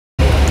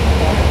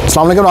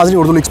अस्सलाम वालेकुम नाज़रीन,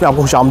 उर्दू लीग्स में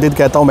आपको खुशामदीद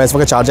कहता हूँ। मैं इस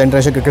वक्त शारजाह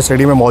इंटरनेशनल क्रिकेट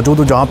स्टेडियम में मौजूद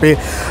हूँ, जहाँ पे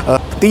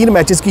 3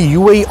 मैचेस की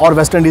यूएई और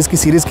वेस्ट इंडीज़ की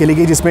सीरीज़ खेली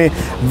गई, जिसमें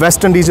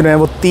वेस्ट इंडीज़ जो है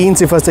वो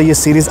 3-0 से ये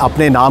सीरीज़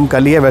अपने नाम कर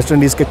ली है। वेस्ट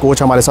इंडीज़ के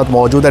कोच हमारे साथ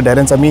मौजूद है,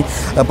 डैरन समी।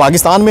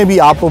 पाकिस्तान में भी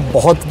आप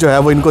बहुत जो है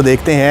वो इनको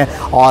देखते हैं,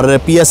 और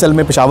PSL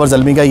में पेशावर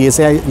ज़ल्मी का ये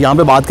से यहाँ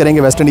पर बात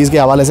करेंगे वेस्ट इंडीज़ के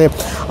हवाले से।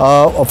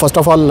 First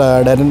of all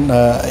Darren,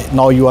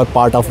 now you are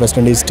part of West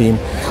Indies team,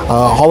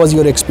 how was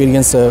your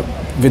experience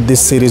with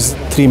this series,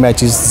 3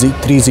 matches,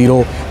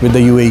 3-0 with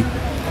the UAE?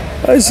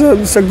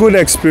 It's a good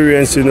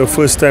experience, you know,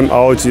 first time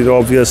out, you know,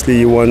 obviously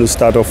you want to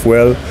start off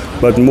well,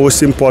 but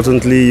most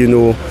importantly, you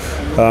know,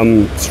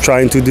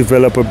 trying to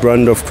develop a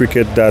brand of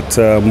cricket that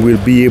will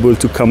be able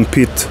to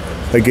compete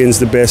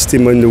against the best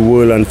team in the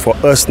world, and for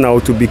us now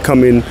to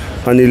becoming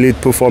an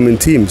elite performing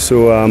team.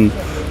 So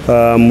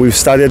we've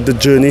started the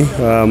journey,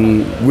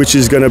 which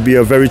is going to be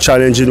a very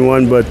challenging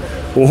one, but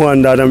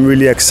one that I'm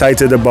really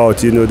excited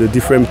about. You know, the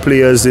different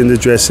players in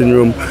the dressing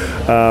room,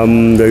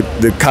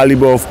 the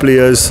caliber of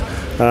players,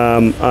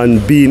 and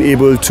being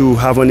able to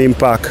have an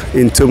impact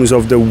in terms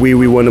of the way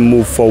we want to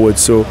move forward.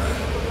 So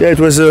yeah,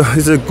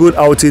 it's a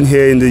good outing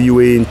here in the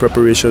UAE in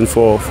preparation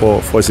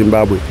for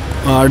Zimbabwe.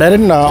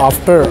 Darren,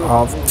 after a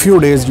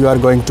few days you are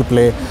going to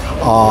play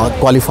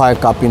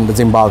Qualifier Cup in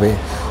Zimbabwe.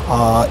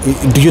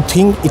 Do you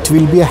think it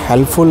will be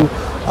helpful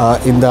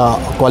in the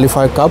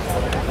Qualifier Cup?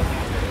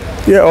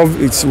 Yeah,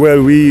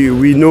 well,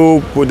 we know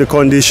what the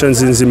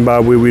conditions in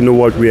Zimbabwe, we know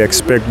what we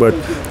expect, but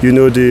you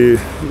know,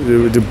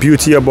 the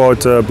beauty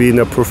about being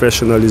a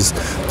professional is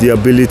the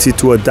ability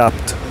to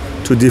adapt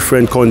to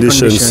different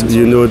conditions.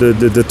 You know,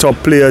 the top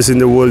players in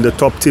the world, the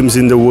top teams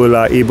in the world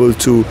are able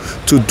to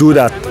do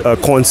that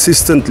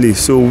consistently.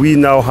 So we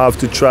now have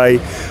to try,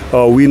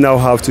 we now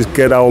have to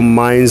get our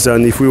minds,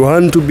 and if we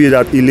want to be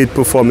that elite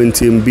performing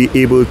team, be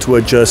able to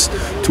adjust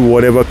to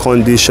whatever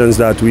conditions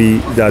that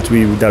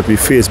we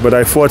face. But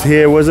I thought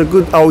here was a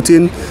good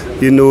outing.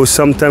 You know,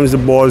 sometimes the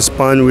ball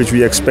spun, which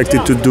we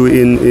expected to do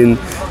in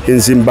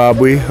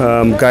Zimbabwe.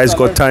 Guys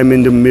got time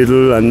in the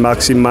middle and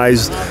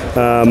maximized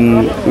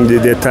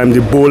their time.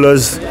 The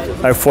bowlers,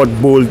 I thought,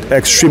 bowled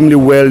extremely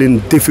well in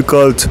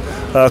difficult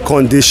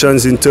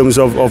conditions in terms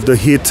of the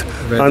hit,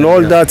 and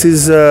all that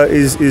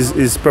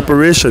is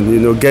preparation. You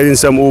know, getting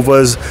some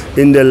overs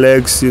in their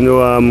legs. You know,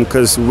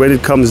 because when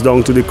it comes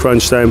down to the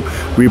crunch time,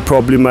 we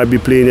probably might be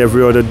playing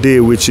every other day,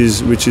 which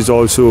is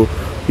also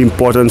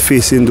important,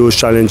 facing those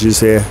challenges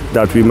here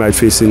that we might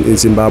face in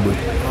Zimbabwe.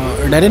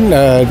 Darren,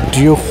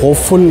 do you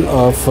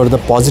hopeful for the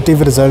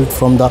positive result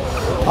from the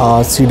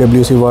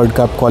CWC World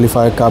Cup,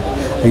 Qualifier Cup?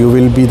 You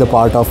will be the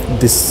part of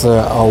this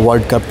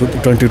World Cup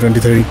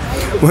 2023.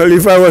 Well,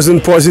 if I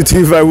wasn't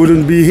positive, I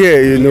wouldn't be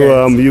here. You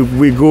know, yes.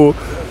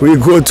 We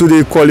go to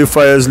the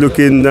qualifiers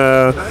looking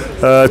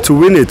to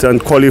win it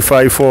and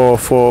qualify for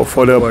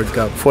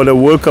the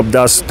World Cup.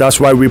 That's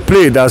why we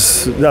play.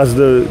 That's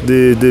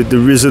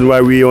the reason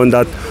why we on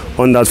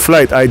that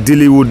flight.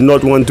 Ideally, would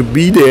not want to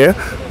be there,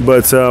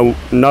 but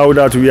now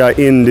that we are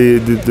in,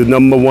 the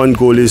number one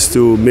goal is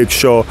to make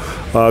sure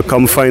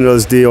come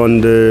finals day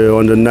on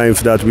the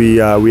 9th that we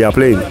are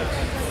playing.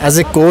 As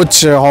a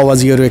coach, how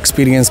was your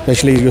experience?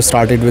 Especially you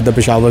started with the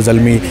Peshawar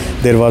Zalmi.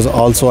 There was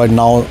also, and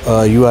now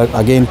you are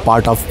again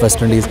part of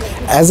West Indies.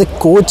 As a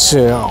coach,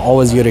 how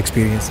was your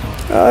experience?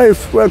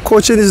 Well,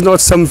 coaching is not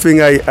something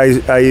I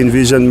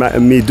envision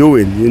me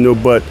doing, you know.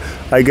 But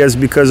I guess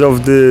because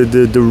of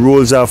the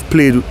roles I've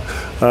played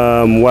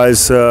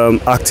whilst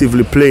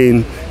actively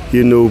playing,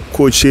 you know,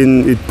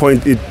 coaching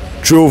it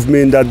drove me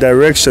in that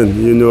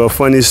direction. You know, a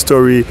funny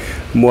story,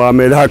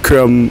 Mohamed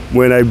Akram,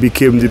 when I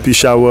became the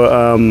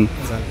Peshawar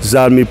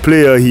Zalmi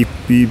player, he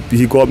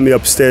got me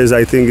upstairs,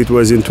 I think it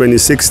was in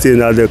 2016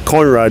 at the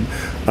Conrad,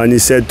 and he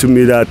said to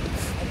me that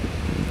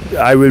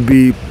I will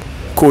be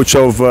coach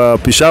of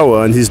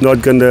Peshawar, and he's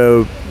not going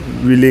to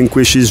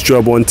relinquish his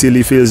job until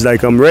he feels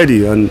like I'm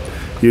ready. And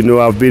you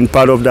know, I've been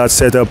part of that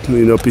setup.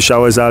 You know,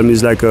 Peshawar Zalmi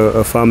is like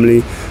a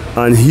family,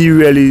 and he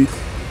really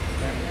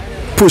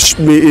pushed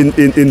me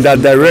in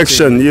that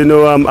direction. You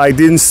know, I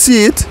didn't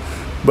see it,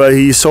 but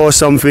he saw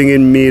something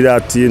in me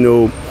that you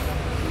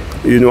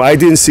know I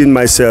didn't see in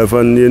myself,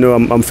 and you know,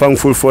 I'm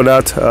thankful for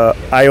that.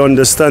 I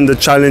understand the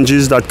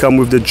challenges that come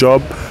with the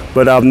job,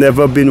 but I've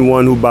never been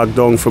one who backed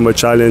down from a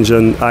challenge,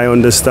 and I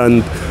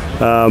understand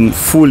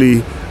fully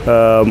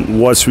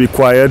what's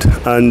required,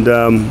 and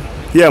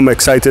yeah, I'm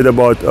excited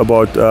about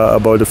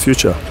the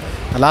future.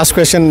 Last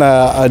question,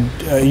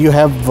 you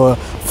have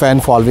fan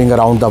following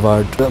around the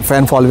world,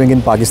 fan following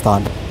in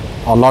Pakistan,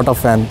 a lot of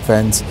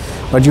fans.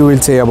 What you will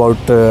say about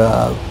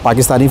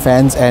Pakistani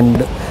fans, and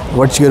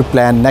what's your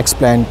next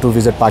plan to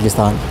visit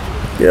Pakistan?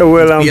 Yeah,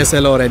 well,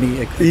 PSL or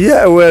any?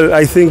 Yeah, well,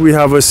 I think we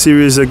have a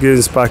series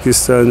against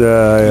Pakistan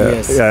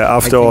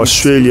after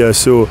Australia.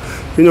 So,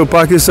 you know,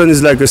 Pakistan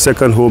is like a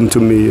second home to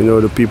me. You know,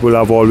 the people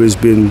have always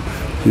been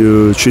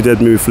You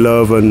treated me with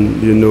love,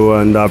 and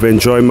and I've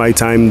enjoyed my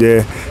time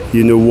there.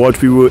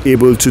 What we were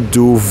able to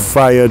do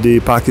via the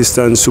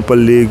Pakistan Super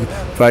League,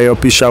 via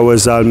Peshawar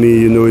Zalmi,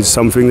 it's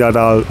something that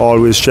I'll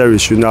always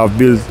cherish. I've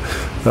built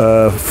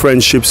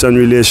friendships and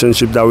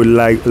relationships that will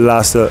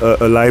last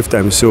a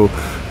lifetime. So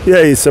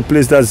yeah, it's a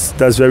place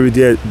that's very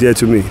dear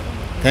to me.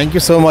 Thank you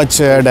so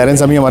much. Darren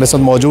समी हमारे साथ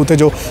मौजूद थे,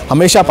 जो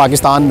हमेशा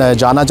पाकिस्तान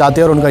जाना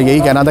चाहते हैं, और उनका यही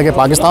कहना था कि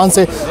पाकिस्तान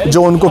से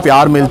जो उनको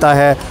प्यार मिलता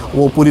है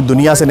वो पूरी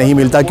दुनिया से नहीं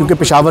मिलता, क्योंकि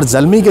पेशावर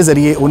ज़ल्मी के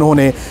ज़रिए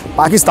उन्होंने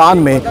पाकिस्तान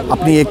में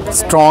अपनी एक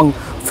स्ट्रॉन्ग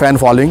फ़ैन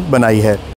फॉलोइंग बनाई है।